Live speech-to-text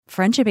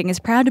Friendshipping is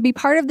proud to be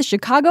part of the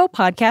Chicago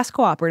Podcast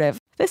Cooperative.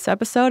 This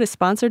episode is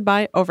sponsored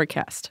by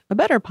Overcast, a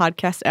better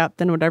podcast app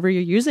than whatever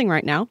you're using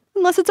right now,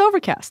 unless it's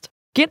Overcast.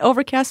 Get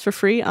Overcast for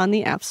free on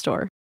the App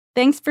Store.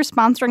 Thanks for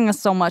sponsoring us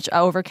so much,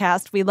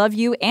 Overcast. We love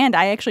you, and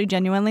I actually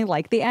genuinely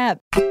like the app.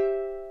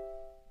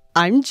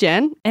 I'm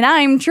Jen. And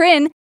I'm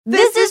Trin.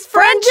 This is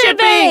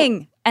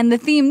Friendshipping! And the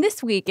theme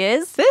this week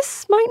is...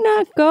 This might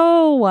not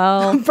go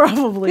well.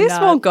 Probably This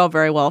not. won't go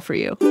very well for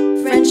you.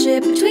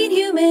 Friendship between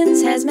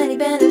humans has many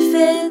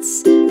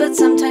benefits, but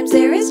sometimes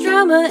there is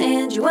drama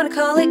and you want to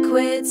call it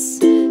quits.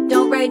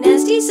 Don't write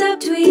nasty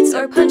subtweets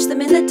or punch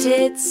them in the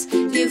tits.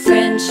 View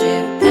friendship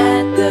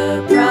at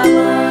the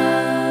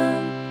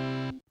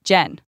problem.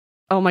 Jen.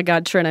 Oh my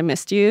God, Trin, I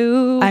missed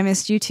you. I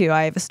missed you too.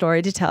 I have a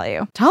story to tell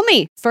you. Tell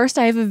me. First,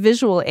 I have a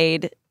visual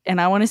aid, and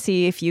I want to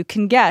see if you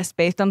can guess,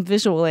 based on the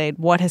visual aid,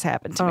 what has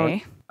happened to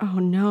me. Oh,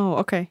 no.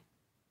 Okay.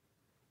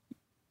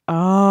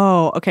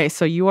 Oh, okay.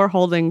 So you are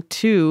holding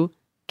 2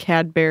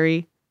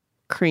 Cadbury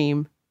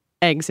cream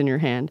eggs in your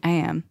hand. I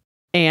am.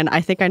 And I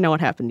think I know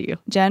what happened to you.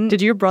 Jen.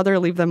 Did your brother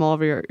leave them all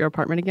over your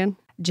apartment again?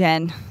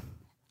 Jen,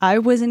 I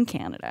was in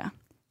Canada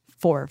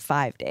for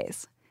 5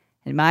 days,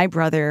 and my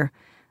brother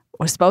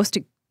was supposed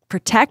to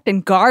protect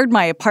and guard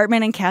my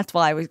apartment and cats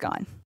while I was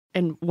gone.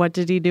 And what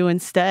did he do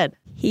instead?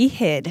 He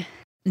hid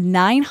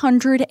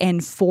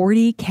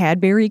 940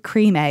 Cadbury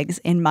cream eggs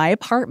in my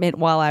apartment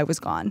while I was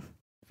gone.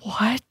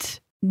 What?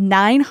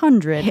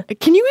 900.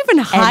 Can you even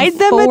hide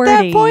them at that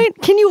 40.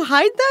 point? Can you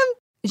hide them?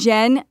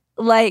 Jen,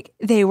 like,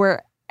 they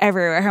were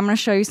everywhere. I'm going to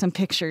show you some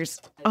pictures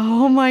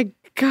Oh my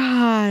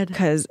God.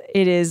 because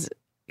it is...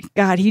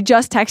 God, he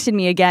just texted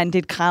me again.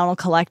 Did Connell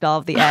collect all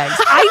of the eggs?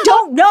 I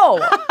don't know.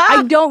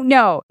 I don't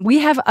know. We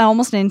have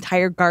almost an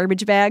entire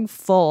garbage bag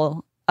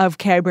full of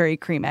Cadbury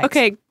cream eggs.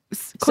 Okay,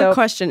 quick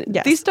question.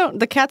 yes.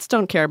 The cats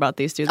don't care about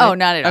these, do they? Oh,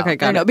 not at all. Okay,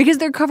 got no, it. because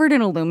they're covered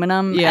in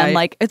aluminum. Yeah, And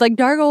like, it's like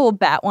Dargo will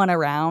bat one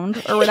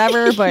around or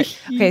whatever. But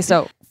okay,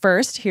 so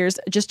first, here's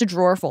just a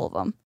drawer full of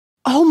them.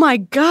 Oh my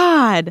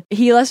God.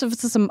 He left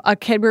us a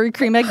Cadbury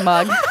cream egg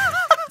mug.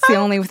 It's the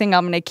only thing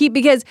I'm going to keep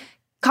because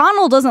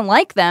Connell doesn't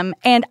like them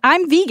and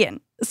I'm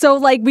vegan. So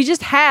like we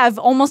just have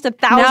almost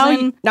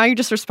 1,000. Now you're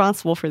just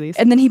responsible for these.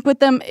 And then he put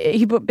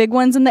big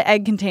ones in the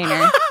egg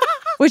container.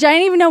 Which I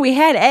didn't even know we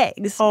had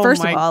eggs. Oh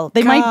First my of all,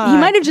 God. he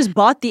might have just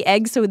bought the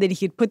eggs so that he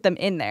could put them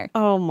in there.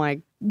 Oh my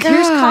God.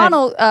 Here's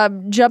Connell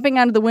jumping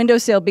onto the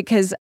windowsill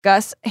because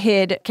Gus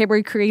hid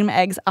Cadbury cream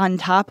eggs on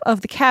top of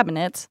the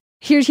cabinets.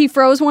 He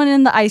froze one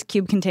in the ice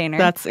cube container.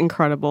 That's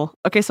incredible.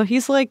 Okay, so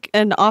he's like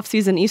an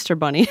off-season Easter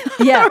bunny.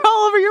 Yeah. They're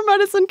all over your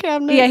medicine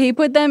cabinet. Yeah, he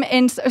put them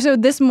in. So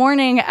this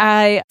morning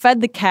I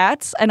fed the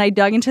cats and I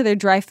dug into their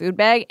dry food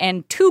bag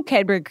and 2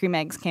 Cadbury cream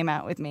eggs came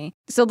out with me.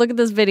 So look at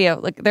this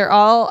video. Look, they're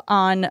all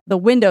on the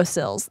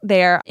windowsills.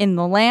 They're in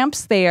the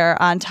lamps. They are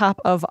on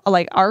top of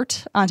like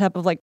art, on top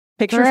of like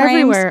picture They're frames.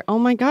 everywhere. Oh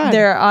my God.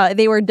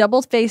 They were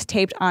double face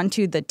taped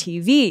onto the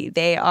TV.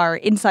 They are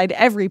inside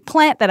every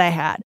plant that I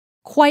had.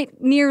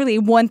 Quite nearly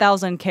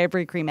 1,000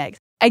 Cadbury cream eggs.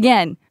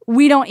 Again,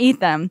 we don't eat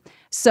them.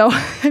 So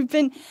I've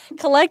been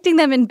collecting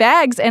them in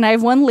bags and I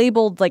have one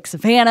labeled like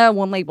Savannah,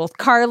 one labeled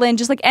Carlin,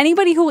 just like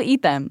anybody who will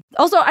eat them.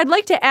 Also, I'd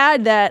like to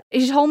add that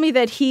he told me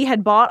that he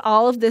had bought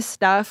all of this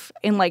stuff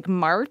in like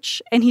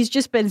March and he's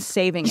just been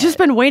saving He's just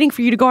been waiting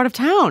for you to go out of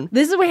town.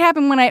 This is what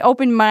happened when I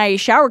opened my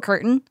shower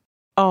curtain.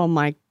 Oh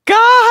my God.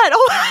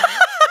 Oh,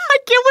 I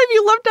can't believe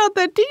you left out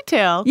that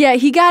detail. Yeah,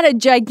 he got a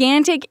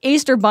gigantic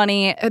Easter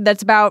bunny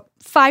that's about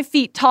 5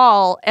 feet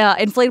tall,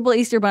 inflatable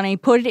Easter bunny,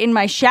 put it in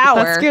my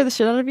shower. That scared the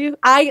shit out of you?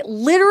 I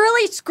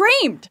literally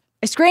screamed.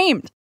 I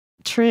screamed.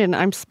 Trin,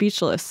 I'm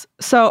speechless.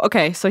 So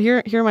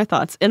here are my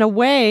thoughts. In a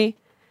way,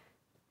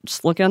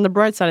 just looking on the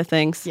bright side of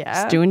things,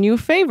 Yeah. it's doing you a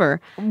favor.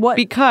 What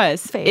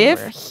Because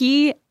favor?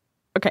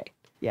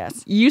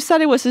 Yes, you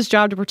said it was his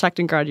job to protect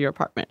and guard your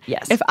apartment.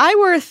 Yes. If I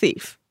were a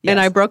thief and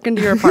Yes. I broke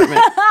into your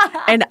apartment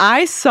and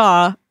I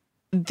saw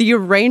the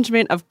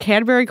arrangement of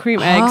Cadbury cream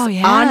eggs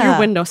yeah. on your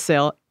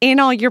windowsill, in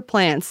all your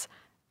plants,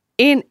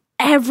 in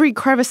every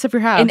crevice of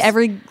your house, in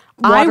every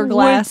I water would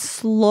glass.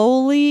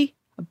 slowly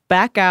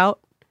back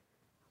out,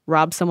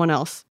 rob someone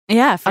else.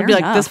 Yeah, fair I'd be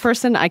like, enough. this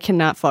person I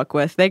cannot fuck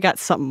with. They got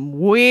something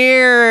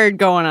weird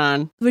going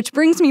on. Which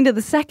brings me to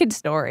the second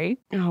story.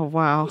 Oh,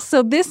 wow.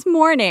 So this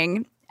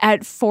morning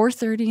at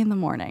 4:30 in the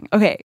morning.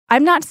 Okay,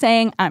 I'm not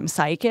saying I'm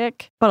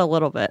psychic, But a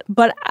little bit.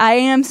 but I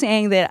am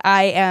saying that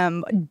I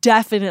am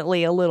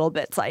definitely a little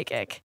bit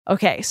psychic.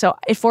 Okay, so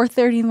at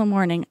 4:30 in the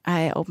morning,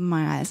 I open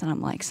my eyes and I'm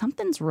like,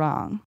 something's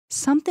wrong.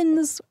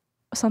 Something's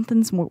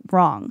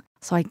wrong.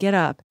 So I get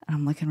up and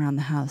I'm looking around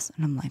the house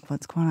and I'm like,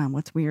 what's going on?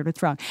 What's weird?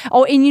 What's wrong?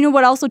 Oh, and you know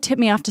what also tipped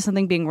me off to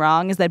something being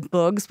wrong is that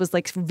Boogs was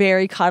like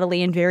very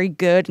cuddly and very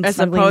good. And As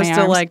snuggling my opposed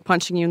to arms. like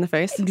punching you in the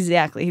face.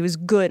 Exactly. He was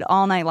good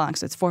all night long.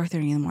 So it's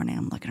 4:30 in the morning.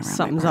 I'm looking around.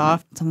 Something's my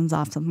apartment. off. Something's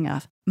off. Something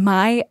off.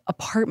 My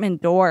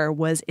apartment door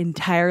was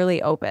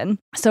entirely open.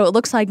 So it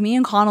looks like me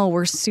and Connell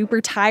were super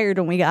tired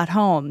when we got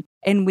home.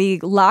 And we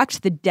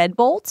locked the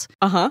deadbolt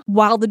Uh-huh.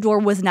 while the door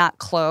was not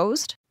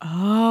closed.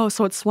 Oh,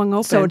 so it swung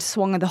open. So it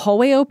swung the whole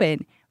way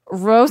open.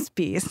 Roast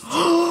beef.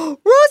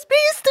 Roast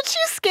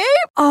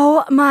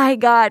Oh my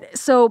God.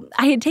 So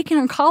I had taken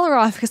her collar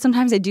off because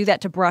sometimes I do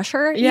that to brush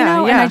her, you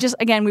know? And I just,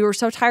 again, we were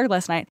so tired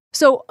last night.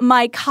 So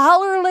my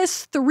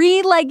collarless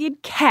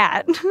 3-legged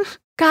cat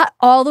got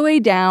all the way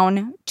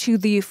down to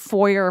the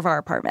foyer of our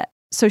apartment.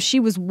 So she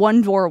was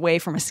one door away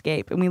from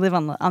escape, and we live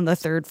on the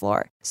 3rd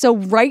floor. So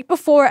right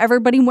before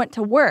everybody went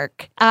to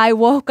work, I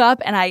woke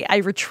up and I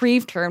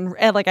retrieved her,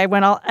 and like I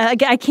went all,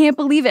 I can't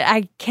believe it.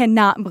 I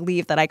cannot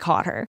believe that I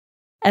caught her.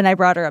 And I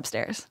brought her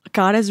upstairs.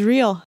 God is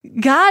real.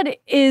 God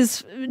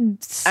is...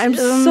 I'm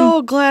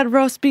so glad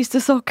Roast Beast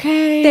is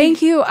okay.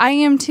 Thank you. I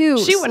am too.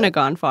 She wouldn't have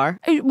gone far.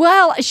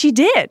 Well, she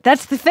did.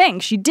 That's the thing.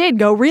 She did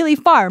go really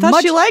far.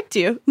 Thought she liked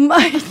you.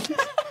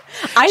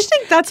 I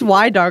think that's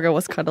why Dargo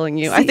was cuddling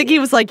you. I think he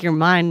was like, you're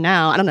mine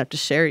now. I don't have to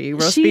share you.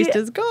 Roast Beast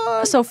is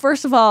gone. So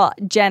first of all,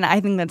 Jen, I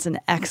think that's an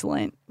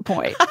excellent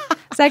point.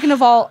 Second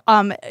of all,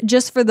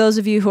 just for those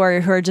of you who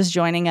are just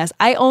joining us,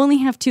 I only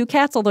have 2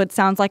 cats, although it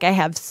sounds like I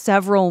have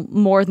several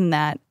more than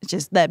that. It's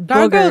just that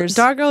boogers.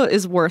 Dargo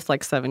is worth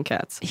like 7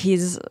 cats.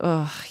 He's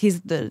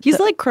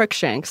like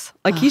Crookshanks.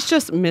 Like he's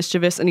just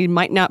mischievous, and he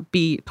might not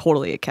be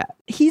totally a cat.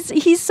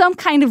 He's some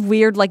kind of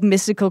weird like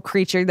mystical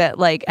creature that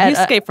like he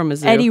escaped from a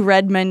zoo. Eddie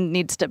Redmayne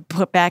needs to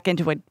put back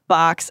into a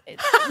box.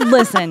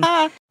 Listen,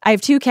 I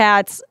have 2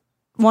 cats.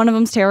 One of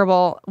them's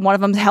terrible. One of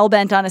them's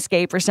hell-bent on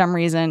escape for some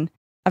reason.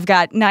 I've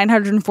got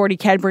 940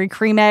 Cadbury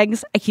cream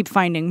eggs. I keep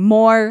finding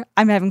more.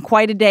 I'm having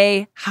quite a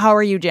day. How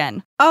are you,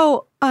 Jen?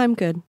 Oh, I'm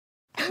good.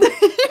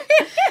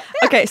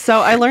 Okay, so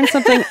I learned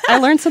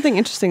something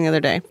interesting the other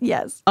day.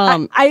 Yes.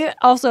 I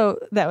also,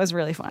 that was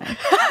really funny.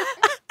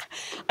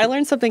 I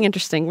learned something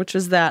interesting, which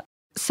is that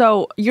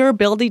so your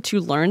ability to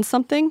learn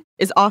something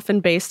is often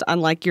based on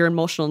like your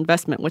emotional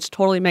investment, which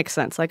totally makes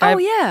sense. Like I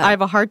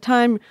have a hard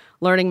time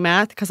learning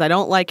math because I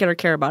don't like it or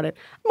care about it.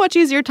 Much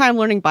easier time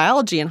learning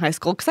biology in high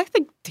school because I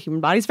think the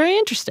human body is very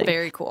interesting.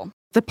 Very cool.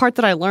 The part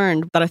that I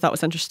learned that I thought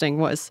was interesting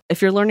was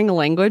if you're learning a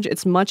language,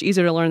 it's much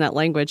easier to learn that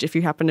language if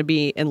you happen to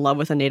be in love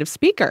with a native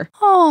speaker.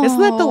 Oh, isn't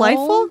that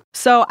delightful?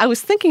 So I was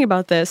thinking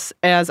about this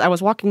as I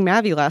was walking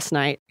Maddie last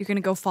night. You're going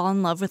to go fall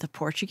in love with a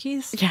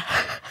Portuguese? Yeah.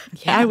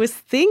 I was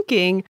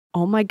thinking,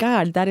 oh my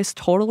God, that is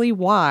totally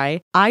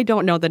why I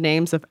don't know the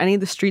names of any of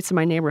the streets in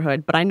my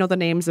neighborhood, but I know the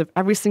names of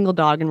every single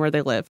dog and where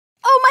they live.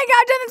 Oh my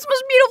God, Jen, it's the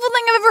most beautiful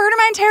thing I've ever heard in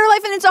my entire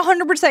life, and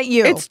it's 100%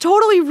 you. It's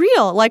totally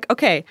real. Like,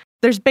 okay,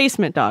 there's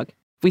Basement Dog.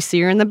 We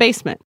see her in the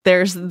basement.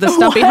 There's the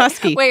Stumpy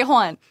Husky. Wait,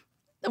 hold on.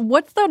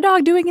 What's the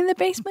dog doing in the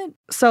basement?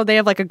 So they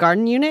have like a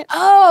garden unit.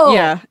 Oh.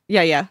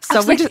 Yeah.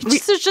 So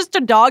this is just a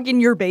dog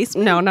in your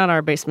basement? No, not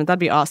our basement. That'd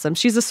be awesome.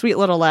 She's a sweet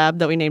little lab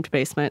that we named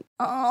Basement.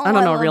 Oh, I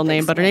don't know her real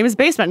name, but her name is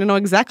Basement. I know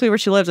exactly where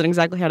she lives and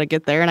exactly how to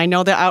get there. And I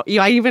know that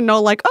I even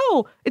know like,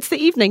 oh, it's the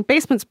evening.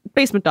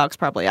 Basement Dog's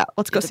probably out.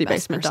 Let's go see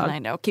Basement Dog. I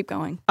know. Keep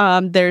going.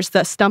 There's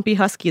the Stumpy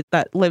Husky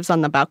that lives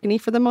on the balcony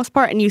for the most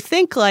part. And you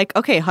think like,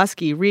 okay,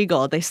 Husky,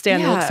 regal. They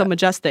stand, they look so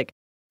majestic.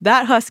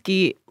 That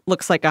Husky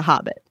looks like a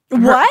hobbit.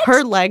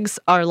 Her legs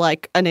are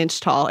like an inch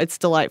tall. It's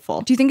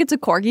delightful. Do you think it's a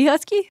Corgi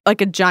Husky? Like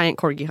a giant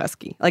Corgi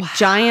Husky. Like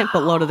giant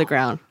but low to the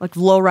ground. Like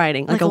low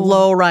riding. Like a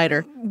low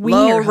rider.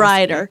 Low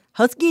rider.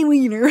 Husky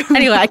wiener.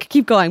 Anyway, I could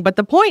keep going. But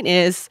the point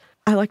is,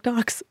 I like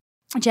dogs.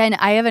 Jen,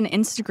 I have an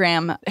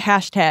Instagram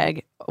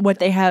hashtag, what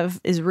they have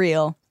is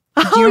real.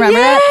 Do you remember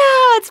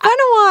that? It's been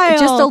a while.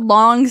 Just a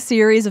long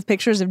series of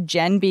pictures of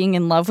Jen being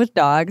in love with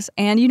dogs.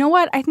 And you know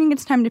what? I think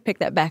it's time to pick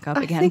that back up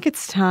again. I think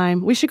it's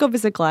time. We should go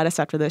visit Gladys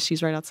after this.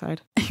 She's right outside.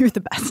 You're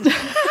the best.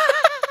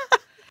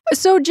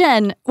 So,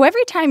 Jen,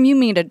 every time you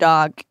meet a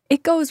dog,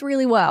 it goes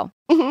really well.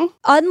 Mm-hmm.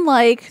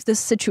 Unlike the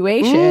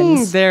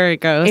situations there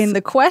it goes. in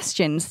the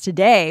questions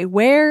today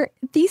where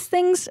these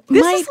things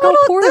might go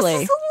poorly.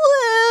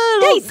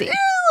 This is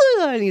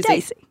a little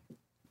Dicey.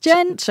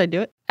 Jen, should I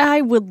do it?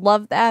 I would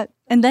love that.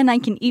 And then I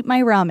can eat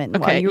my ramen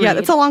while you read.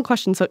 That's a long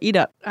question, so eat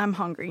up. I'm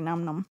hungry.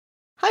 Nom nom.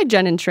 Hi,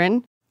 Jen and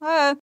Trin.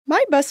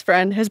 My best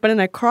friend has been in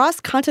a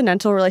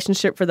cross-continental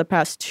relationship for the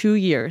past 2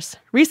 years.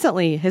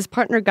 Recently, his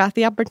partner got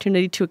the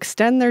opportunity to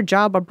extend their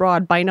job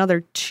abroad by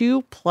another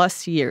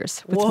 2+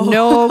 years with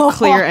no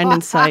clear end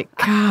in sight.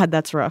 God,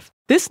 that's rough.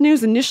 This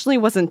news initially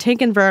wasn't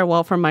taken very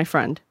well from my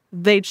friend.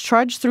 They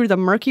trudge through the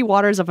murky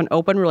waters of an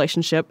open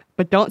relationship,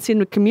 but don't seem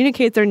to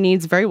communicate their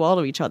needs very well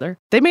to each other.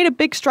 They made a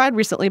big stride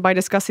recently by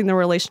discussing the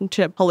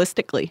relationship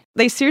holistically.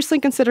 They seriously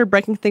considered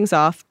breaking things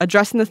off,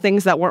 addressing the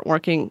things that weren't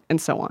working, and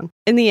so on.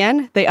 In the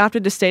end, they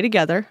opted to stay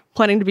together,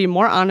 planning to be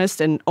more honest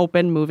and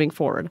open moving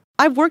forward.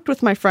 I've worked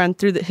with my friend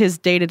through his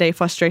day-to-day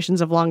frustrations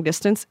of long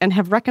distance and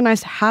have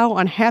recognized how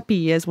unhappy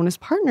he is when his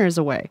partner is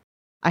away.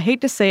 I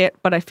hate to say it,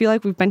 but I feel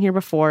like we've been here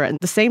before and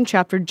the same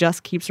chapter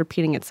just keeps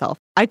repeating itself.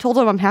 I told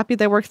him I'm happy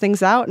they work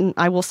things out and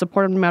I will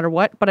support him no matter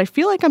what, but I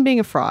feel like I'm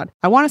being a fraud.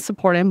 I want to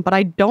support him, but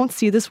I don't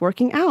see this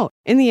working out.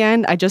 In the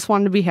end, I just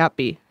wanted to be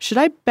happy. Should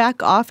I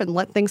back off and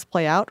let things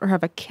play out or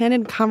have a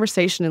candid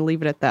conversation and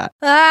leave it at that?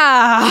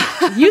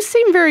 You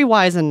seem very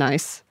wise and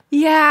nice.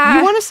 Yeah.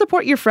 You want to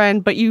support your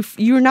friend, but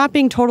you're not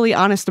being totally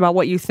honest about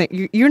what you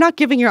think. You're not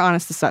giving your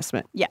honest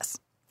assessment. Yes.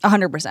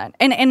 100%.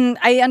 And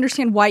I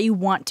understand why you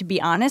want to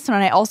be honest,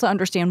 and I also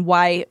understand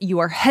why you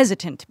are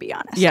hesitant to be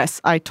honest.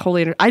 Yes, I've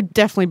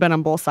definitely been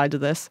on both sides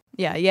of this.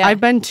 Yeah. I've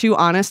been too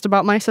honest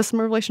about my system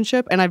of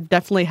relationship, and I've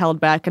definitely held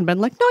back and been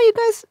like, no, you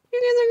guys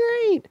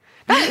are great.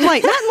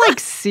 Not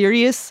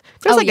serious.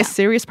 If there's a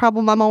serious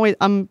problem,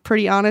 I'm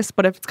pretty honest.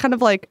 But if it's kind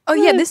of like,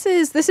 this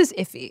is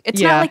iffy. It's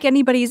not like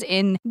anybody's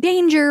in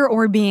danger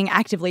or being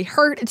actively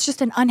hurt. It's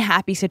just an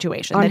unhappy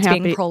situation that's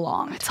being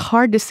prolonged. It's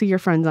hard to see your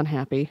friends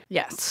unhappy.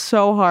 Yes, it's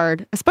so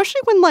hard,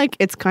 especially when like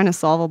it's kind of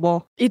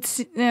solvable. It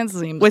seems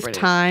with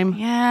time.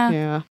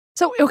 Yeah.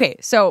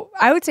 So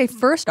I would say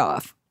first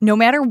off, no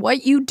matter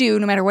what you do,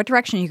 no matter what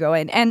direction you go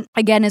in, and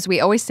again, as we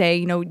always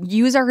say,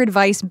 use our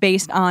advice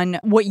based on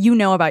what you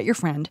know about your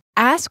friend.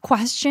 Ask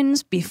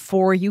questions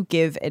before you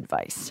give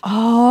advice.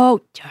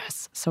 Oh,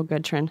 yes. So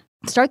good, Trin.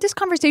 Start this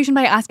conversation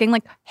by asking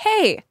like,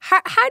 hey,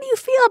 how do you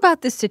feel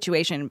about this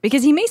situation?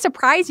 Because he may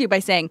surprise you by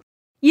saying,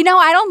 I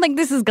don't think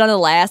this is going to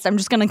last. I'm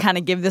just going to kind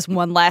of give this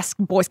one last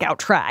Boy Scout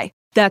try.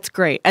 That's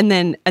great. And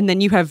then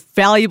you have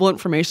valuable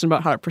information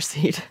about how to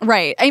proceed.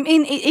 Right. I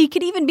mean, it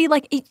could even be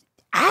like,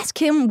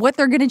 ask him what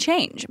they're going to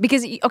change.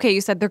 Because,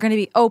 you said they're going to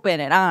be open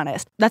and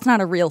honest. That's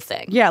not a real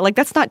thing. Yeah, like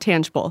that's not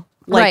tangible.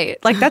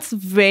 Right. Like that's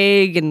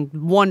vague and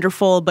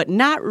wonderful, but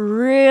not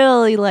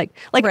really like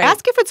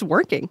ask if it's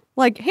working.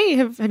 Like, hey,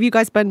 have you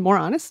guys been more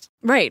honest?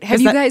 Right. Have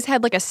you guys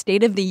had like a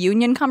State of the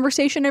Union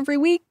conversation every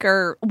week?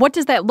 Or what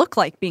does that look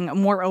like, being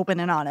more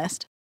open and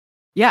honest?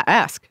 Yeah,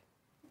 ask.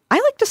 I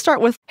like to start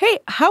with, hey,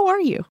 how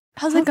are you?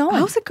 How's it going?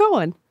 How's it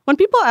going? When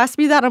people ask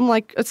me that, I'm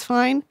like, it's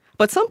fine.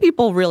 But some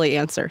people really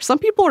answer. Some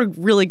people are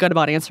really good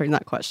about answering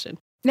that question.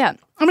 Yeah.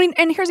 I mean,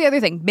 and here's the other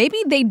thing. Maybe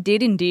they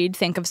did indeed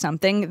think of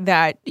something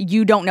that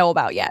you don't know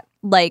about yet,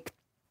 like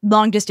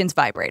long-distance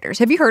vibrators.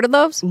 Have you heard of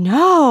those?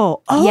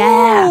 No.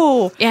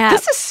 Oh. Yeah.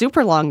 This is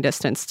super long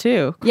distance,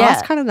 too.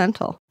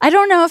 Cross-continental. I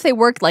don't know if they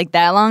worked like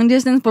that long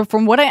distance, but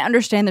from what I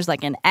understand, there's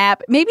like an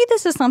app. Maybe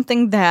this is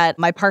something that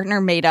my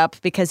partner made up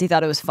because he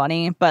thought it was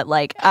funny, but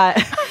like,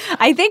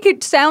 I think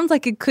it sounds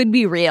like it could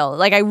be real.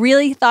 Like, I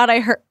really thought I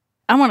heard...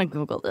 I want to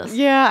Google this.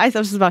 Yeah, I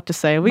was about to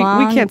say. We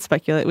can't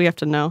speculate. We have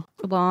to know.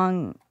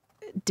 Long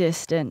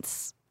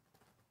distance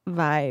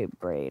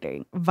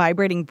vibrating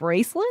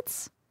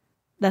bracelets?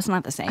 That's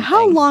not the same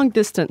How thing. long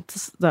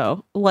distance,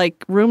 though?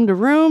 Like room to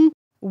room?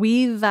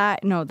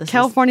 This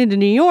California to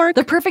New York?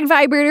 The perfect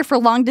vibrator for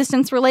long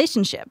distance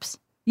relationships.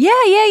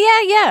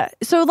 Yeah.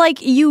 So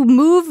like you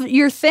move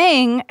your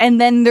thing and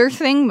then their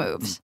thing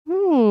moves.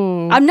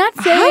 I'm not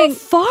saying how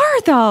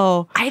far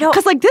though. I don't,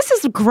 because like this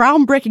is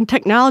groundbreaking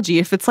technology.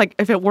 If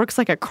it works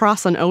like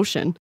across an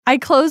ocean. I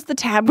closed the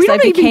tab because I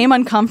became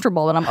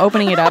uncomfortable, and I'm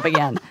opening it up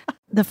again.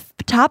 The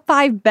top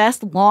 5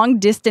 best long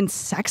distance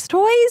sex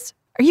toys?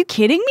 Are you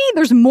kidding me?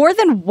 There's more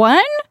than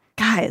one,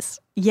 guys.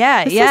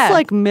 This is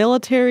like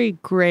military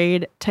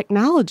grade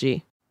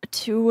technology.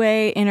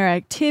 Two-way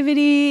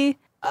interactivity.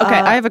 Okay,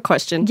 I have a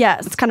question.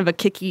 Yes. It's kind of a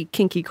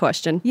kinky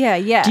question.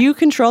 Yeah. Do you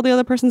control the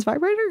other person's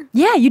vibrator?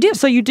 Yeah, you do.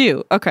 So you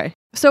do. Okay.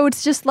 So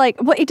it's just like,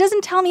 it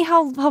doesn't tell me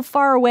how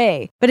far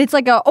away, but it's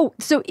like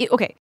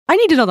okay. I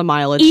need to know the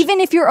mileage.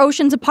 Even if you're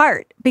oceans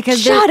apart. Because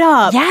shut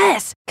up.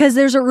 Yes. Because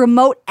there's a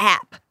remote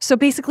app. So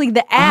basically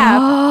the app.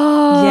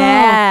 Oh.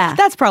 Yeah.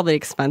 That's probably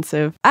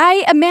expensive.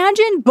 I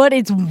imagine, but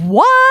it's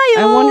wild.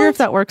 I wonder if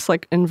that works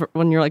like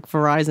when you're like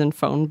Verizon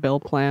phone bill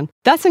plan.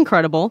 That's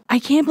incredible. I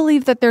can't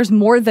believe that there's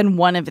more than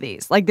one of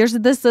these. Like this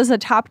is a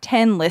top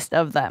 10 list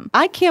of them.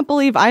 I can't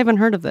believe I haven't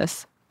heard of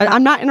this.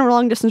 I'm not in a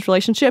long distance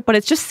relationship, but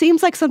it just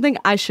seems like something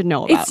I should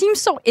know about. It seems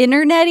so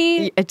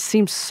internet-y. It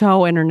seems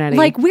so internet-y.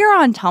 Like we're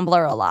on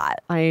Tumblr a lot.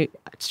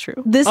 It's true.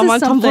 I'm on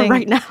Tumblr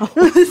right now.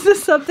 This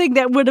is something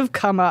that would have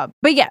come up.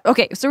 But yeah,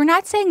 okay. So we're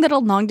not saying that a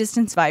long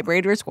distance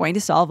vibrator is going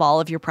to solve all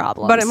of your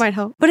problems. But it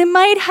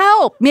might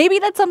help. Maybe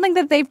that's something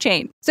that they've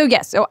changed. So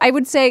yes, so I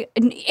would say,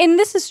 and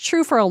this is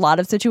true for a lot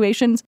of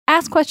situations,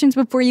 ask questions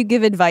before you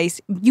give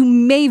advice. You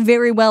may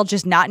very well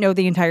just not know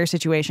the entire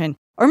situation.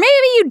 Or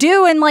maybe you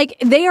do, and like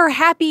they are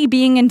happy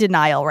being in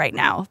denial right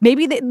now.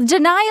 Maybe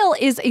denial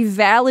is a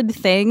valid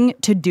thing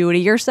to do to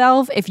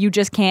yourself if you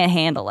just can't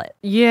handle it.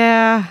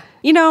 Yeah.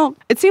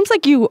 It seems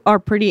like you are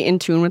pretty in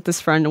tune with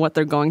this friend and what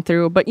they're going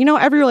through. But,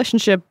 every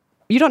relationship,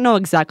 you don't know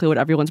exactly what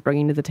everyone's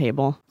bringing to the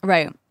table.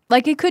 Right.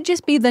 Like it could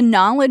just be the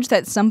knowledge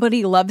that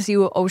somebody loves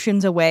you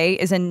oceans away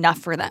is enough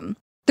for them.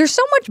 There's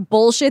so much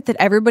bullshit that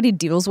everybody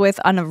deals with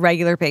on a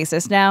regular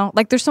basis now.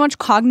 Like there's so much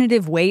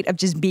cognitive weight of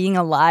just being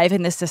alive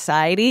in this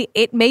society.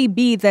 It may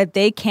be that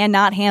they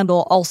cannot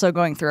handle also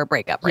going through a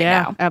breakup right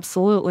now. Yeah,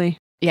 absolutely.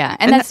 Yeah,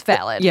 and that's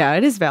valid. Yeah,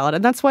 it is valid.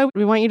 And that's why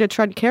we want you to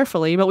tread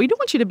carefully. But we do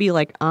want you to be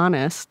like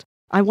honest.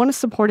 I want to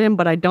support him,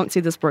 but I don't see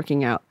this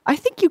working out. I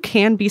think you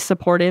can be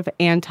supportive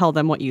and tell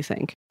them what you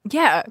think.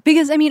 Yeah,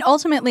 because I mean,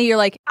 ultimately, you're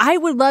like, I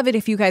would love it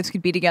if you guys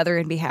could be together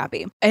and be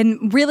happy.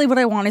 And really what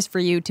I want is for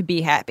you to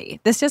be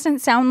happy. This doesn't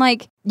sound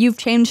like you've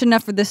changed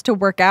enough for this to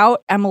work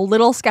out. I'm a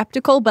little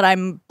skeptical, but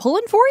I'm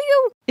pulling for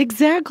you.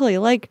 Exactly.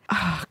 Like,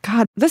 oh,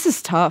 God, this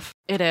is tough.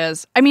 It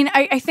is. I mean,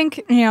 I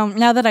think,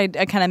 now that I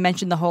kind of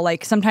mentioned the whole,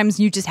 like, sometimes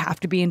you just have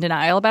to be in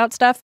denial about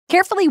stuff,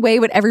 carefully weigh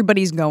what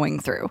everybody's going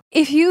through.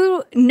 If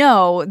you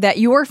know that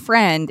your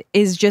friend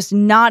is just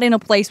not in a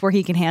place where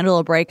he can handle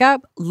a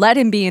breakup, let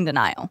him be in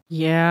denial.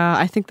 Yeah,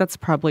 I think that's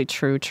probably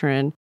true,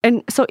 Trin.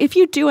 And so if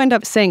you do end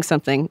up saying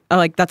something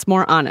like that's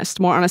more honest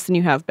than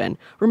you have been,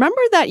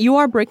 remember that you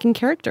are breaking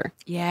character.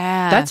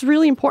 Yeah. That's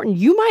really important.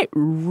 You might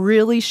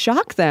really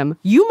shock them.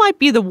 You might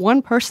be the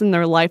one person in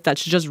their life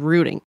that's just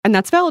rooting. And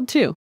that's valid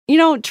too.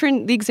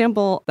 Trin, the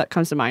example that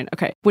comes to mind,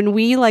 okay, when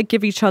we like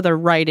give each other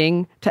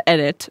writing to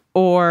edit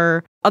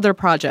or other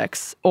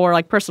projects or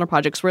like personal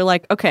projects, we're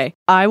like, okay,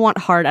 I want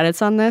hard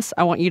edits on this.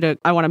 I want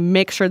to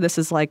make sure this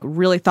is like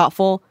really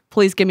thoughtful.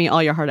 Please give me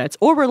all your hard edits.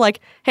 Or we're like,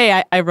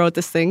 hey, I wrote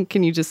this thing.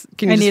 Can you just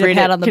read it?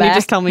 Can you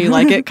just tell me you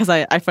like it? Because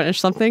I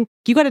finished something.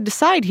 You got to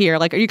decide here.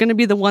 Like, are you going to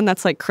be the one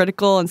that's like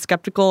critical and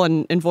skeptical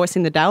and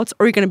voicing the doubts?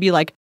 Or are you going to be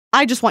like,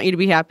 I just want you to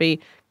be happy.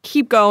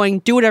 Keep going.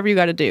 Do whatever you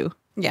got to do.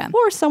 Yeah.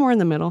 Or somewhere in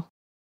the middle.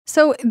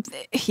 So,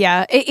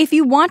 yeah, if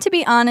you want to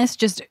be honest,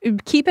 just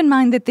keep in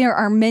mind that there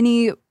are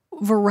many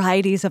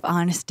varieties of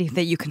honesty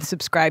that you can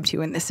subscribe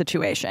to in this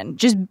situation.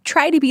 Just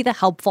try to be the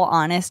helpful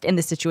honest in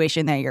the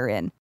situation that you're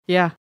in.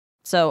 Yeah.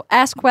 So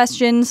ask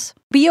questions,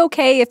 be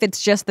okay if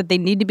it's just that they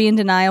need to be in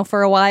denial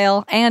for a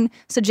while, and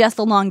suggest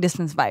a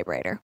long-distance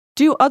vibrator.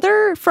 Do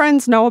other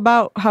friends know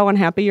about how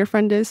unhappy your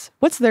friend is?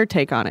 What's their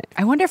take on it?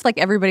 I wonder if like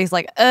everybody's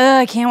like,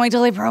 I can't wait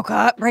till they break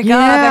up.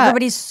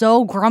 Everybody's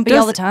so grumpy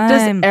all the time.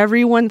 Does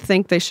everyone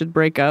think they should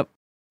break up?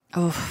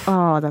 Oof.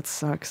 Oh, that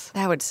sucks.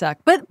 That would suck.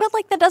 But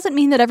like that doesn't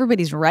mean that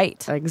everybody's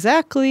right.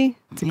 Exactly.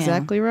 That's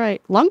exactly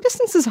right. Long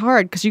distance is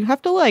hard because you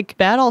have to like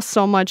battle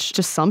so much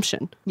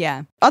assumption.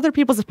 Yeah. Other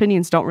people's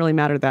opinions don't really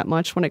matter that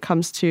much when it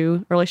comes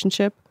to a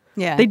relationship.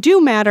 Yeah. They do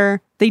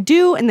matter. They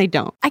do and they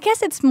don't. I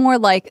guess it's more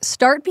like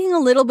start being a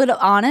little bit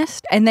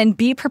honest and then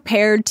be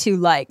prepared to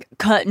like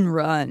cut and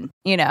run.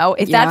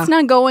 If that's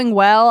not going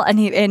well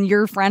and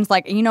your friend's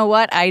like, you know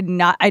what, I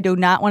do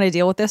not want to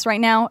deal with this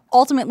right now.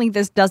 Ultimately,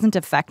 this doesn't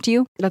affect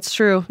you. That's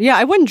true. Yeah,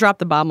 I wouldn't drop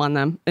the bomb on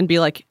them and be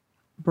like,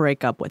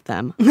 break up with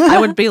them. I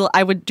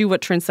would do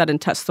what Trin said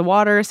and test the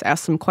waters,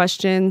 ask some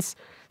questions,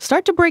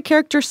 start to break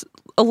characters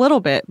a little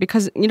bit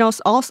because,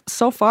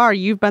 so far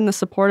you've been the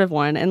supportive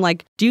one. And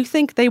like, do you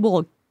think they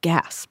will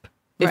gasp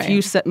if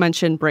you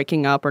mention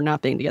breaking up or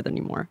not being together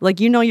anymore? Like,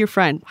 your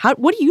friend.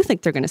 What do you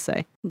think they're going to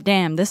say?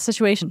 Damn, this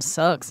situation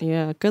sucks.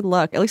 Yeah, good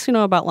luck. At least you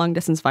know about long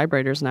distance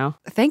vibrators now.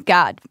 Thank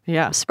God.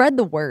 Yeah. Spread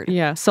the word.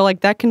 Yeah. So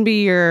like that can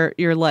be your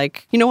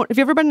like, have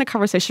you ever been in a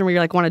conversation where you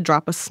like want to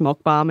drop a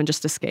smoke bomb and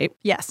just escape?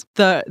 Yes.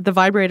 The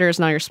vibrator is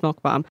now your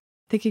smoke bomb. I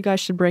think you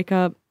guys should break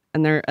up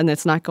and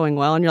it's not going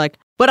well. And you're like,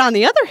 but on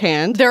the other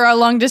hand, there are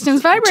long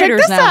distance vibrators check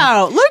this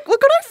now. out. Look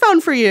what I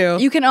found for you.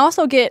 You can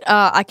also get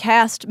a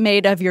cast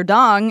made of your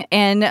dong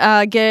and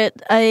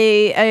get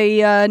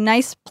a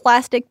nice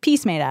plastic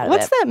piece made out of it.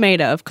 What's that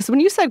made of? Because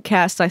when you said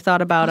cast, I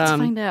thought about Let's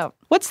find out.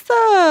 What's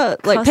the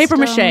like paper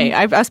mache?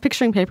 I was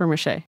picturing paper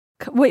mache.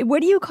 Wait,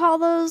 what do you call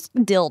those?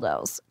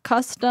 Dildos.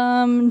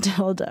 Custom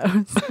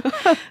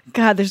dildos.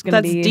 God, there's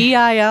gonna be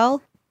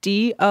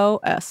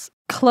DILDOS.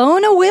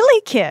 Clone a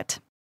Willy kit.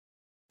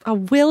 A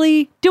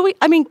Willy?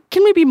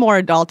 Can we be more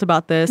adult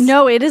about this?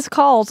 No, it is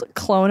called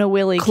Clone a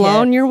Willy kit.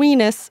 Clone your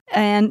weenus.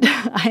 And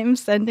I'm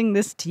sending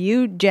this to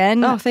you,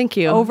 Jen. Oh, thank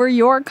you. Over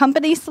your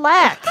company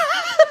Slack.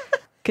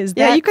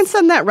 Yeah, you can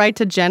send that right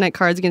to Jen at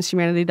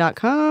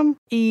cardsagainsthumanity.com.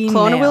 Email.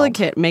 Clone a Willy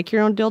kit. Make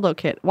your own dildo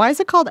kit. Why is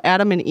it called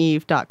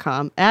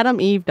adamandeve.com?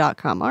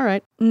 Adameve.com. All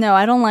right. No,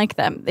 I don't like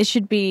them. It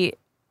should be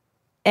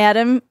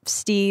Adam,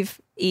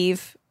 Steve,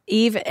 Eve,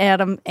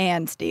 Adam,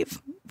 and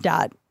Steve.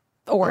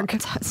 .org.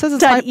 It says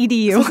it's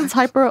 .edu. It says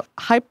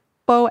it's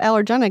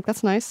hypoallergenic.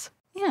 That's nice.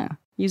 Yeah.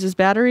 Uses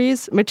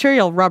batteries.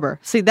 Material, rubber.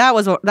 See,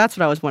 that's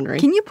what I was wondering.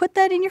 Can you put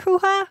that in your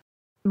hoo-ha?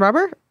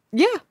 Rubber?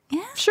 Yeah.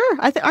 Yeah. Sure.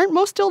 Aren't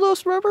most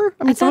dildos rubber?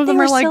 I some of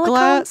them are like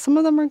glass. Some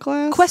of them are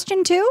glass.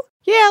 Question 2?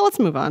 Yeah, let's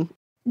move on.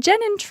 Jen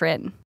and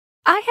Trin.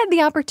 I had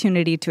the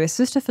opportunity to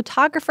assist a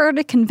photographer at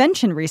a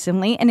convention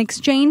recently in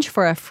exchange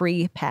for a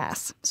free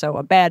pass. So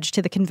a badge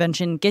to the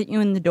convention, get you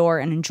in the door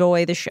and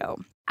enjoy the show.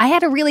 I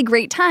had a really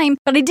great time,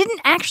 but I didn't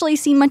actually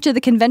see much of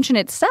the convention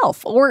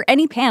itself or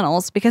any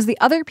panels because the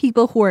other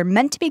people who were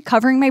meant to be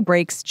covering my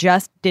breaks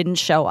just didn't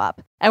show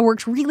up. I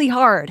worked really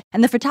hard,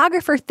 and the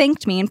photographer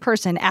thanked me in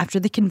person after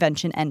the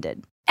convention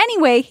ended.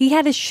 Anyway, he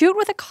had a shoot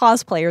with a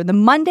cosplayer the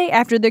Monday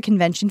after the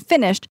convention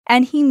finished,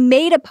 and he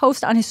made a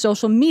post on his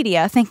social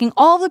media thanking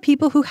all the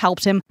people who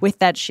helped him with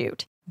that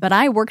shoot. But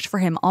I worked for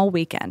him all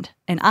weekend,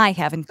 and I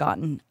haven't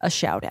gotten a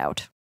shout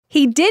out.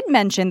 He did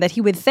mention that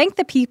he would thank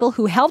the people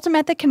who helped him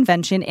at the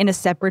convention in a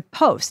separate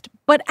post,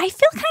 but I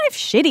feel kind of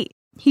shitty.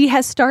 He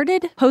has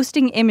started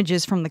posting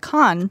images from the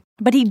con,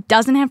 but he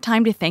doesn't have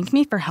time to thank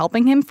me for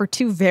helping him for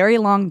 2 very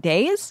long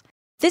days.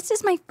 This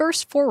is my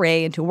first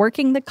foray into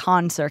working the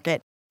con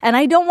circuit. And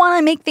I don't want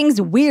to make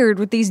things weird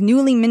with these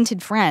newly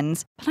minted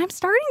friends, but I'm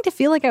starting to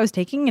feel like I was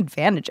taking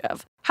advantage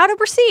of. How to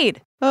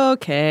proceed?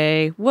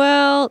 Okay,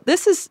 well,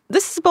 this is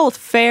both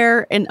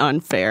fair and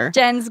unfair.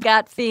 Jen's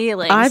got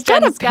feelings. I've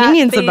got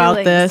opinions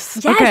about this.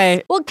 Yes.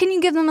 Okay. Well, can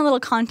you give them a little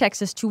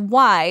context as to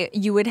why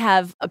you would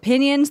have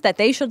opinions that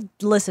they should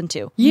listen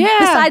to? Yeah.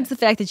 Besides the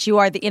fact that you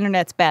are the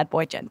internet's bad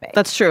boy, Jen Bay.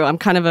 That's true. I'm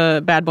kind of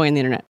a bad boy in the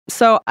internet.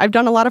 So I've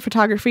done a lot of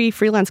photography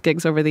freelance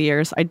gigs over the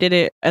years. I did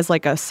it as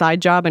like a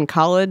side job in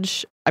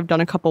college. I've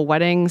done a couple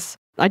weddings.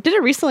 I did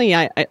it recently,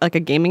 I like a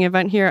gaming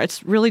event here.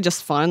 It's really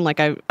just fun. Like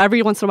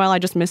every once in a while, I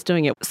just miss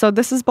doing it. So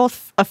this is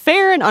both a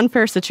fair and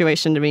unfair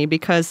situation to me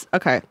because,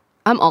 okay,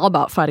 I'm all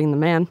about fighting the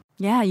man.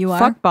 Yeah, you are.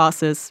 Fuck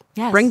bosses.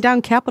 Yes. Bring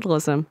down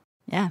capitalism.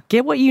 Yeah.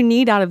 Get what you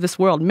need out of this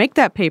world. Make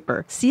that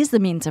paper. Seize the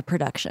means of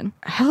production.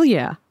 Hell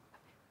yeah.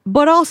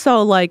 But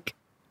also, like,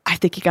 I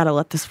think you got to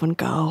let this one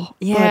go.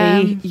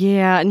 Yeah. Buddy.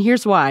 Yeah. And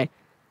here's why.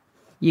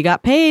 You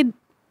got paid.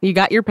 You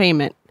got your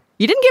payment.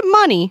 You didn't get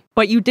money,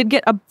 but you did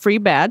get a free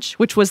badge,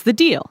 which was the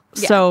deal.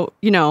 Yeah. So,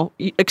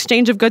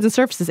 exchange of goods and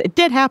services. It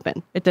did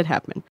happen. It did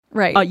happen.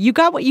 Right. You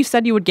got what you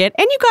said you would get,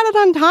 and you got it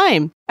on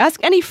time.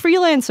 Ask any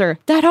freelancer.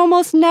 That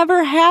almost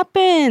never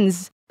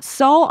happens.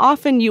 So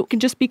often you can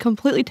just be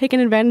completely taken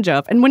advantage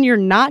of. And when you're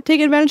not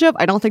taken advantage of,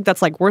 I don't think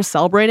that's like worth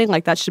celebrating.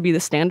 Like that should be the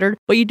standard.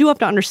 But you do have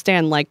to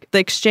understand like the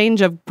exchange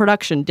of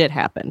production did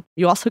happen.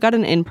 You also got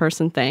an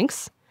in-person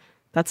thanks.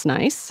 That's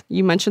nice.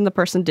 You mentioned the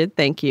person did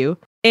thank you.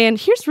 And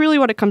here's really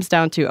what it comes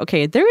down to.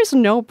 Okay, there is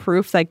no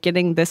proof that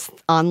getting this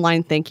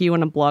online thank you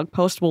in a blog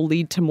post will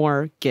lead to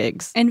more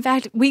gigs. In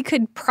fact, we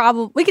could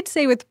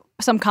say with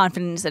some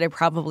confidence that it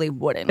probably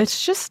wouldn't.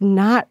 It's just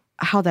not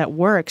how that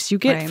works. You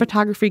get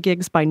photography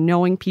gigs by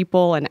knowing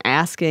people and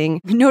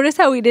asking. Notice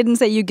how we didn't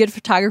say you get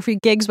photography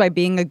gigs by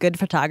being a good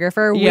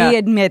photographer. Yeah. We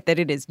admit that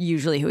it is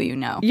usually who you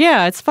know.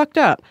 Yeah, it's fucked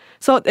up.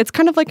 So it's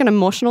kind of like an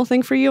emotional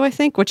thing for you, I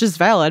think, which is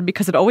valid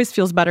because it always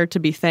feels better to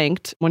be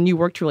thanked when you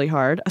worked really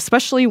hard,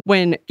 especially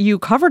when you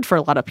covered for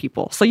a lot of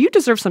people. So you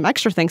deserve some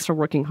extra thanks for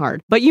working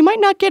hard, but you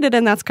might not get it,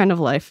 and that's kind of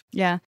life.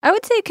 Yeah. I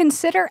would say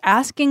consider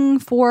asking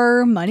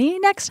for money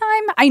next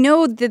time. I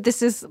know that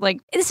this is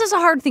a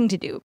hard thing to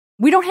do.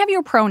 We don't have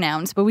your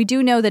pronouns, but we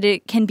do know that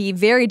it can be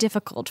very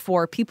difficult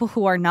for people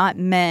who are not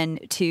men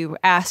to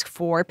ask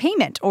for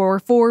payment or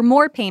for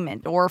more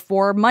payment or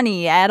for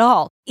money at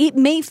all. It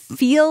may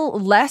feel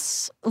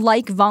less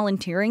like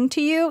volunteering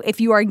to you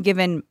if you are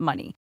given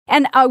money.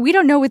 And we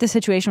don't know what the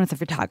situation with the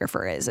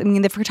photographer is. I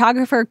mean, the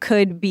photographer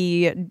could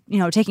be,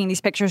 taking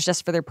these pictures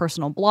just for their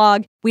personal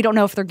blog. We don't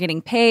know if they're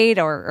getting paid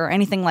or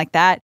anything like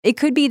that. It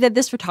could be that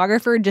this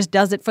photographer just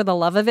does it for the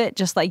love of it,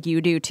 just like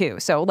you do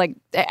too. So,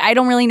 I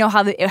don't really know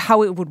how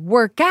it would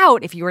work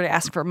out if you were to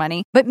ask for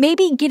money. But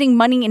maybe getting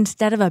money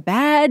instead of a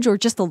badge or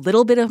just a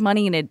little bit of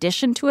money in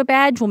addition to a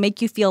badge will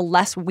make you feel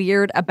less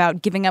weird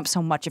about giving up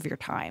so much of your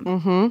time.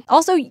 Mm-hmm.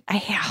 Also, I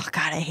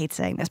hate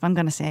saying this, but I'm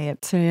going to say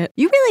it. Say it.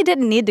 You really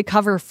didn't need to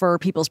cover for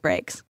people's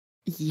breaks.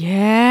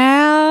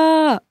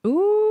 Yeah.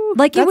 Ooh.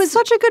 It was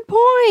such a good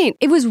point.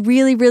 It was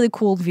really, really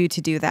cool of you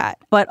to do that.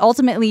 But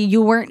ultimately, you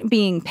weren't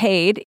being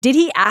paid. Did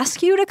he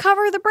ask you to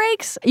cover the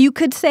breaks? You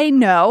could say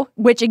no,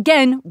 which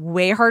again,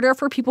 way harder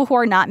for people who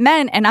are not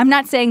men. And I'm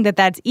not saying that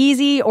that's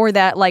easy or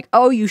that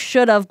you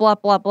should have blah,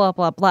 blah, blah,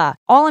 blah, blah.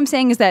 All I'm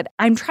saying is that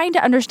I'm trying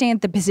to understand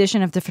the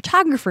position of the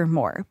photographer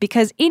more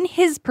because in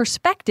his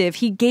perspective,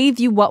 he gave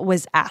you what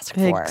was asked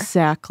for.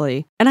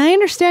 Exactly. And I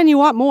understand you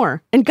want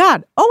more. And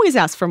God, always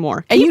ask for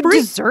more. And you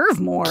deserve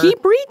more.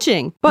 Keep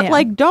reaching. But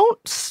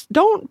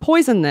don't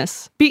poison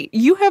this.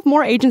 You have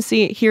more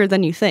agency here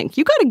than you think.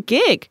 You got a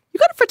gig. You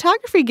got a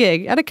photography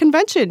gig at a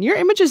convention. Your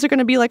images are going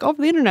to be over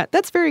the internet.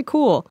 That's very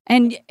cool.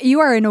 And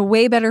you are in a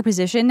way better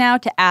position now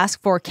to ask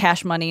for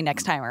cash money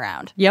next time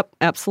around. Yep,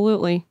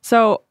 absolutely.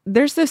 So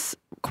there's this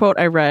quote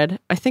I read.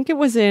 I think it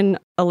was in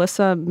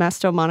Alyssa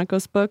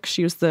Mastromonaco's book.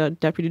 She was the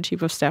deputy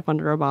chief of staff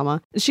under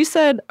Obama. She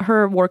said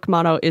her work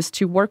motto is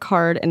to work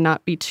hard and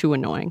not be too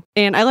annoying.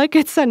 And I like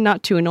it said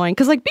not too annoying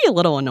because be a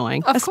little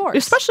annoying. Of course.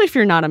 Especially if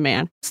you're not a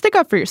man. Stick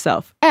up for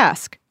yourself.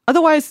 Ask.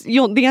 Otherwise,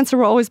 the answer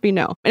will always be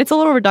no. And it's a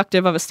little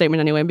reductive of a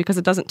statement anyway because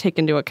it doesn't take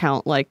into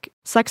account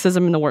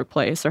sexism in the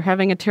workplace or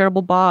having a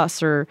terrible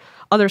boss or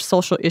other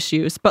social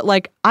issues. But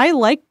I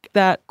like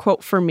that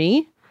quote for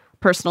me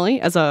personally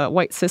as a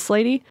white cis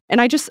lady. And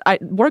I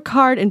work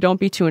hard and don't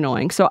be too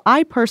annoying. So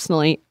I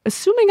personally,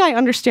 assuming I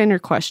understand your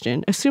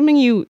question, assuming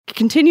you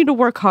continue to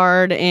work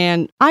hard,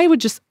 and I would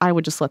just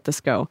let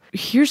this go.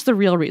 Here's the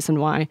real reason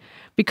why.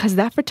 Because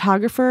that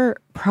photographer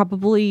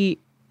probably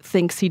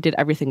thinks he did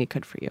everything he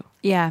could for you.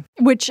 Yeah.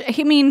 Which,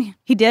 he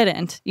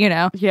didn't,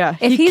 Yeah.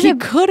 If he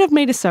could have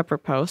made a separate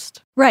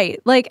post.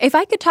 Right. If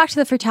I could talk to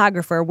the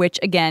photographer, which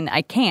again,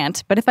 I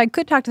can't, but if I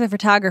could talk to the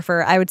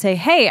photographer, I would say,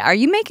 hey, are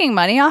you making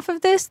money off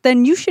of this?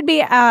 Then you should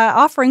be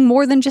offering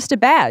more than just a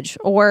badge.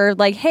 Or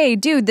hey,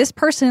 dude, this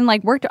person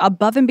worked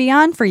above and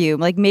beyond for you.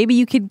 Maybe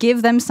you could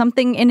give them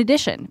something in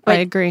addition. But I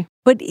agree.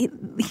 but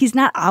he's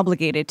not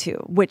obligated to,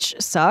 which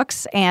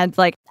sucks. And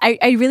like,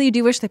 I really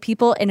do wish that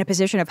people in a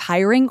position of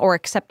hiring or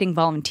accepting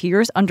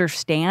volunteers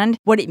understand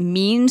what it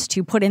means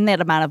to put in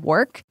that amount of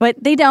work, but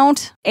they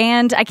don't.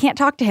 And I can't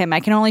talk to him. I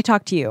can only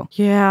talk to you.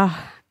 Yeah.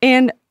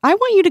 And I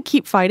want you to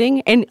keep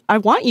fighting, and I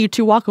want you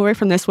to walk away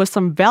from this with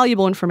some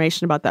valuable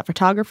information about that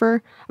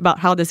photographer, about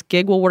how this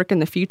gig will work in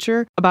the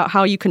future, about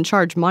how you can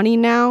charge money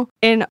now.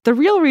 And the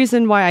real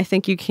reason why I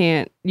think you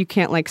can't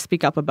like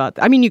speak up about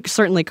I mean, you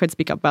certainly could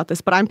speak up about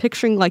this, but I'm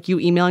picturing like you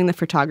emailing the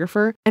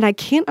photographer, and I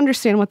can't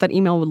understand what that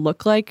email would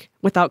look like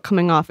without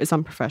coming off as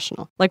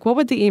unprofessional. Like, what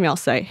would the email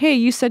say? Hey,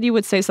 you said you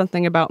would say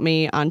something about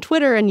me on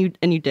Twitter and you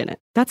didn't.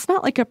 That's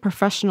not like a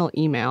professional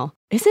email.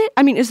 Is it?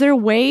 I mean, is there a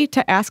way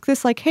to ask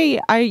this? Like, hey,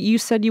 you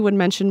said you would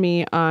mention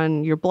me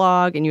on your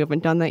blog and you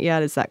haven't done that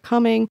yet. Is that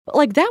coming? But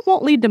like, that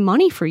won't lead to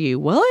money for you,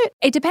 will it?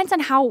 It depends on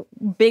how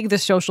big the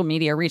social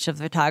media reach of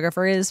the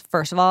photographer is,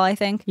 first of all, I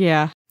think.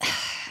 Yeah.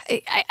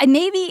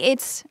 Maybe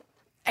it's...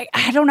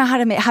 I don't know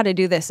how to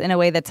do this in a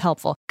way that's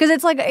helpful. Because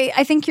it's like,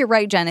 I think you're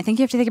right, Jen. I think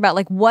you have to think about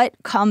like what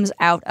comes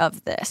out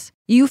of this.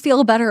 You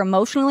feel better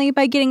emotionally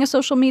by getting a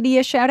social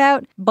media shout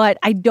out, but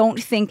I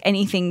don't think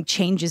anything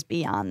changes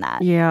beyond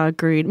that. Yeah,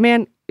 agreed.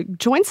 Man,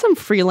 join some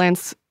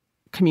freelance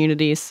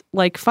communities.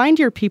 Like, find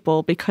your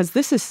people, because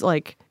this is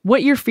like,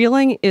 what you're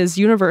feeling is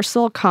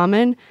universal,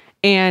 common,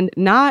 and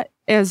not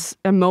as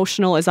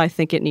emotional as I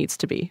think it needs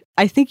to be.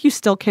 I think you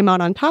still came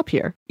out on top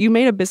here. You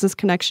made a business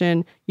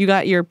connection. You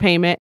got your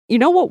payment. You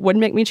know what would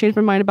make me change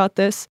my mind about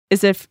this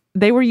is if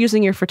they were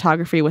using your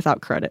photography without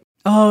credit.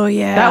 Oh,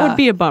 yeah. That would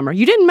be a bummer.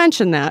 You didn't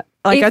mention that.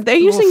 Like, are they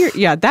using your...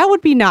 Yeah, that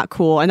would be not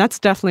cool. And that's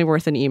definitely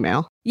worth an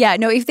email. Yeah,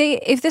 no, if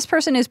this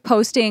person is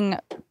posting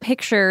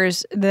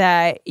pictures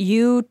that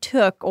you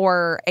took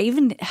or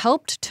even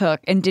helped took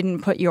and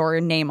didn't put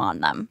your name on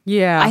them.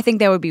 Yeah. I think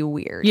that would be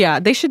weird. Yeah,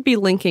 they should be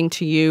linking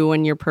to you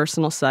and your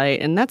personal site.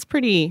 And that's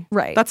pretty...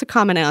 Right. That's a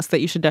common ask that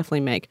you should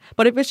definitely make.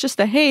 But if it's just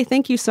a, hey,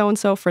 thank you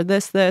so-and-so for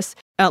this,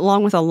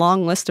 along with a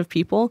long list of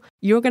people,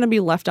 you're going to be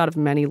left out of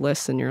many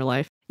lists in your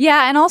life.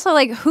 Yeah, and also,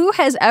 like, who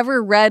has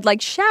ever read,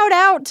 like, shout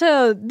out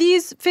to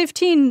these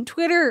 15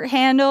 Twitter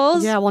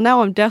handles? Yeah, well,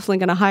 now I'm definitely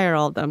going to hire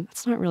all of them.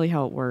 That's not really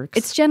how it works.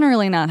 It's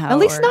generally not how it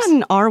works. At least not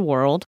in our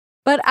world.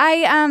 But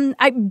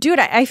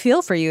I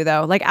feel for you,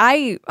 though. Like,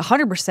 I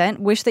 100%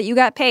 wish that you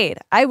got paid.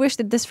 I wish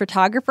that this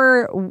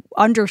photographer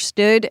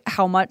understood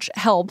how much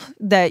help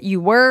that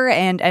you were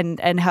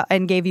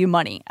and gave you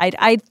money.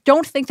 I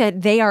don't think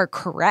that they are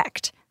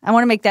correct. I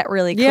want to make that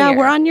really clear. Yeah,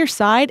 we're on your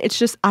side. It's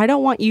just, I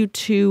don't want you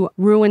to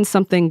ruin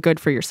something good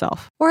for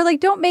yourself. Or like,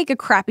 don't make a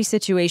crappy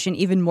situation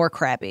even more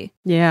crappy.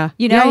 Yeah.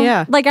 You know?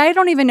 Yeah. Like, I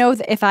don't even know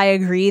if I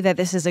agree that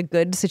this is a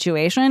good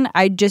situation.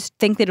 I just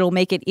think that it'll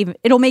make it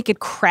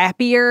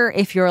crappier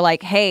if you're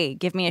like, hey,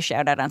 give me a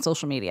shout out on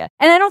social media.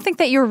 And I don't think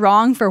that you're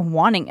wrong for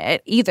wanting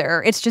it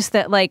either. It's just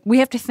that, like, we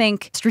have to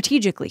think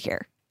strategically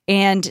here.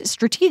 And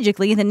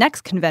strategically, the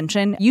next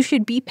convention, you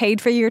should be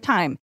paid for your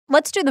time.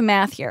 Let's do the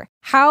math here.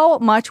 How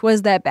much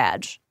was that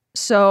badge?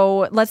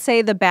 So let's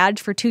say the badge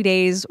for 2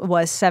 days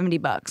was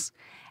 $70.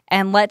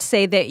 And let's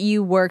say that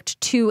you worked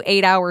 2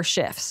 8-hour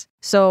shifts.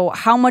 So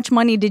how much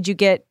money did you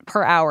get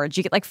per hour? Did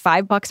you get like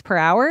 $5 per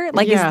hour?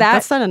 Like, yeah,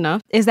 that's not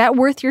enough. Is that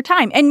worth your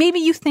time? And maybe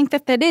you think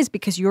that is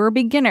because you're a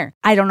beginner.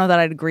 I don't know that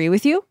I'd agree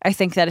with you. I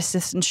think that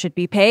assistants should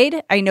be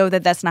paid. I know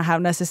that that's not how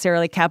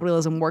necessarily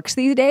capitalism works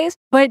these days,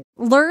 but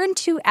learn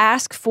to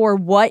ask for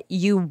what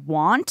you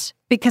want,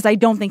 because I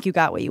don't think you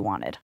got what you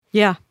wanted.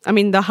 Yeah. I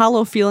mean, the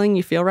hollow feeling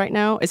you feel right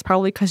now is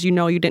probably because you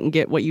know you didn't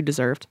get what you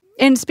deserved.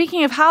 And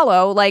speaking of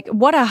hollow, like,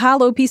 what a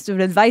hollow piece of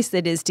advice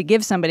that is to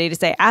give somebody to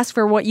say, ask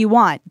for what you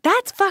want.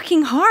 That's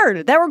fucking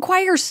hard. That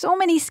requires so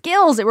many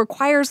skills. It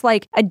requires,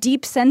 like, a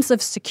deep sense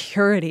of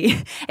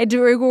security. It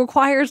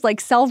requires, like,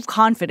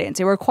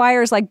 self-confidence. It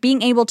requires, like,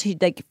 being able to,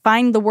 like,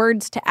 find the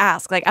words to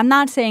ask. Like, I'm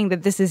not saying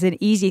that this is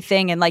an easy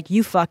thing and, like,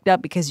 you fucked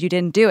up because you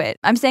didn't do it.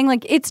 I'm saying,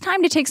 like, it's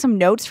time to take some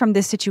notes from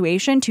this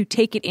situation to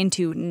take it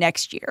into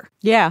next year.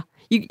 Yeah.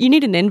 You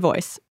need an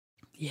invoice.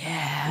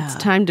 Yeah.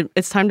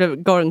 It's time to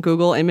go on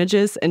Google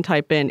Images and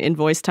type in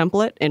invoice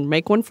template and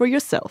make one for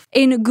yourself.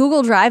 In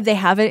Google Drive, they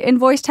have an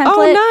invoice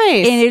template. Oh,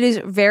 nice. And it is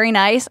very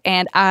nice.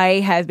 And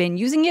I have been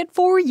using it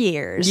for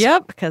years.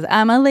 Yep. Because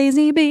I'm a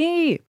lazy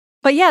bee.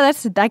 But yeah,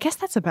 I guess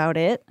that's about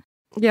it.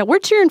 Yeah, we're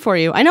cheering for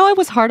you. I know I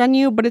was hard on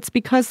you, but it's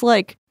because,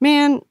 like,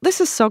 man,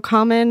 this is so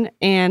common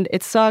and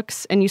it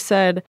sucks. And you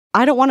said,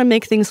 I don't want to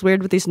make things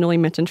weird with these newly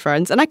minted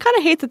friends. And I kind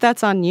of hate that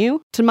that's on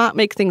you to not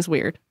make things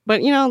weird.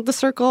 But, you know, the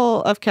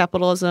circle of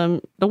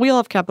capitalism, the wheel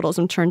of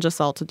capitalism turns us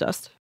all to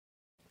dust.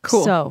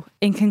 Cool. So,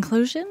 in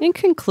conclusion? The in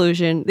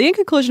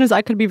conclusion is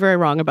I could be very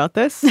wrong about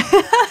this.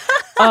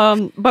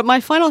 But my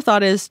final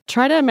thought is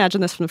try to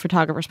imagine this from the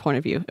photographer's point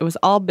of view. It was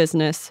all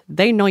business.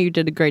 They know you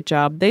did a great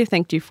job. They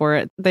thanked you for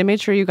it. They made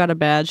sure you got a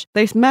badge.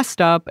 They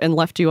messed up and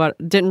left you out,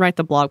 didn't write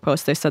the blog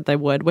post they said they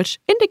would, which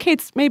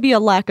indicates maybe a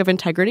lack of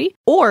integrity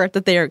or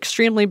that they are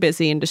extremely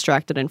busy and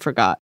distracted and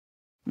forgot.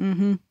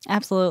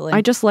 Absolutely.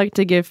 I just like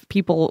to give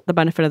people the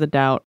benefit of the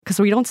doubt because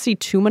we don't see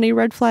too many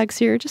red flags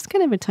here, just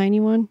kind of a tiny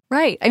one.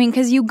 Right. I mean,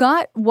 because you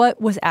got what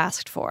was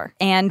asked for,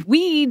 and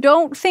we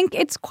don't think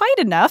it's quite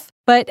enough.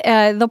 But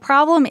the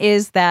problem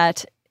is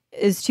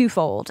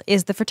twofold.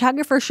 Is the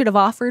photographer should have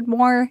offered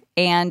more,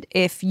 and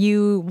if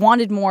you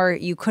wanted more,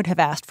 you could have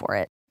asked for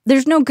it.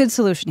 There's no good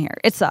solution here.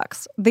 It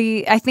sucks.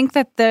 I think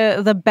that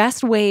the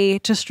best way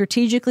to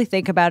strategically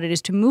think about it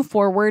is to move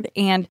forward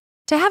and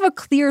to have a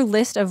clear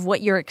list of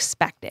what you're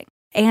expecting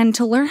and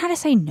to learn how to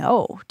say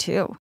no,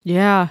 too.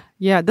 Yeah.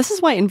 This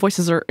is why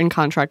invoices and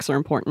contracts are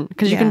important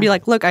because you can be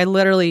like, look, I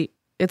literally,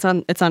 it's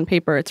on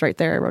paper. It's right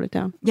there. I wrote it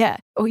down. Yeah.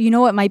 Oh, you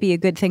know what might be a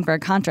good thing for a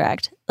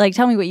contract? Like,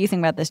 tell me what you think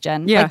about this,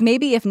 Jen. Yeah. Like,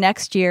 maybe if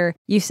next year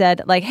you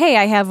said, like, hey,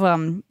 I have,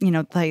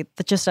 like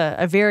just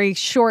a very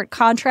short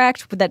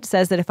contract that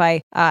says that if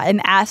I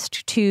am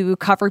asked to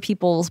cover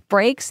people's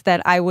breaks,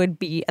 that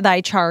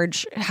I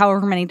charge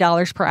however many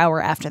dollars per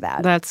hour after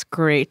that. That's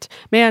great.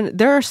 Man,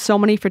 there are so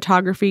many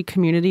photography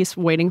communities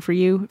waiting for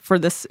you for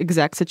this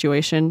exact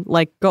situation.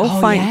 Like, go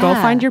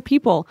find your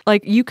people.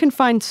 Like, you can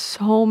find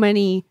so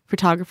many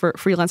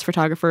freelance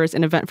photographers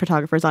and event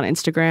photographers on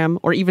Instagram,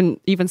 or even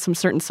some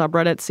certain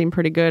subreddits seem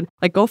pretty good.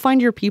 Like, go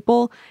find your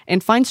people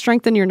and find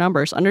strength in your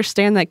numbers.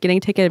 Understand that getting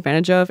taken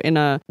advantage of in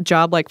a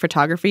job like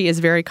photography is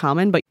very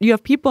common, but you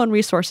have people and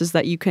resources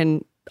that you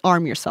can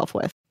arm yourself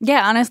with.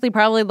 Yeah, honestly,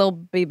 probably they'll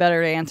be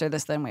better to answer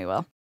this than we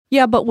will.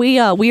 Yeah, but we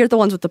are the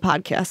ones with the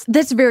podcast.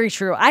 That's very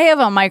true. I have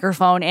a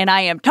microphone and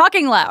I am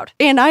talking loud.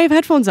 And I have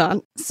headphones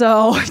on.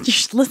 So you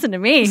should listen to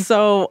me.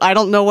 So I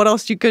don't know what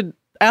else you could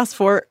ask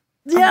for.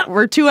 Yeah.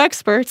 We're two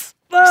experts.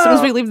 As soon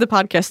as we leave the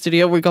podcast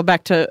studio, we go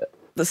back to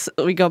this.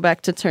 We turn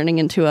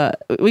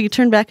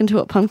back into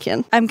a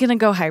pumpkin. I'm going to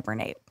go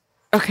hibernate.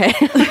 Okay.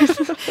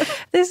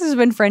 This has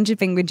been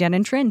Friendshipping with Jen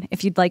and Trin.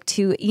 If you'd like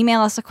to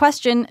email us a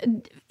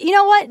question, you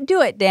know what?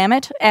 Do it, damn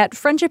it, at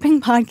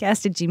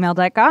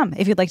friendshippingpodcast@gmail.com.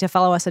 If you'd like to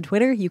follow us on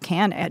Twitter, you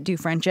can at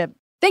DoFriendship.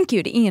 Thank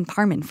you to Ian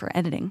Parman for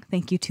editing.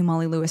 Thank you to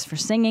Molly Lewis for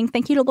singing.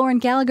 Thank you to Lauren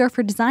Gallagher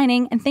for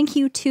designing. And thank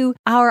you to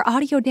our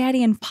audio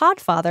daddy and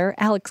podfather,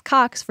 Alex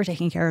Cox, for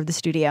taking care of the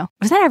studio.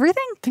 Was that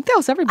everything? I think that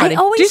was everybody.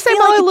 Did you say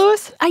Molly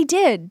Lewis? I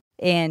did.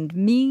 And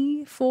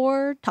me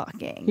for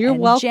talking. You're and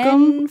welcome.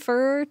 Jen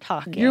for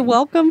talking. You're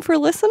welcome for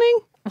listening.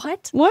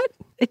 What?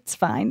 It's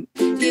fine.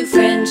 View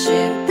friendship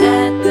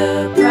at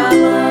the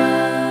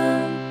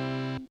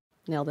problem.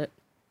 Nailed it.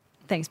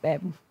 Thanks,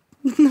 babe.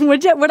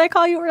 What'd I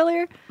call you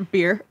earlier?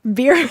 Beer.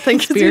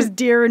 Thanks, beer. It was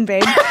deer and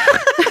babe.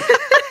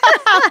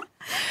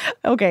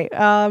 Okay,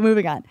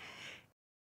 moving on.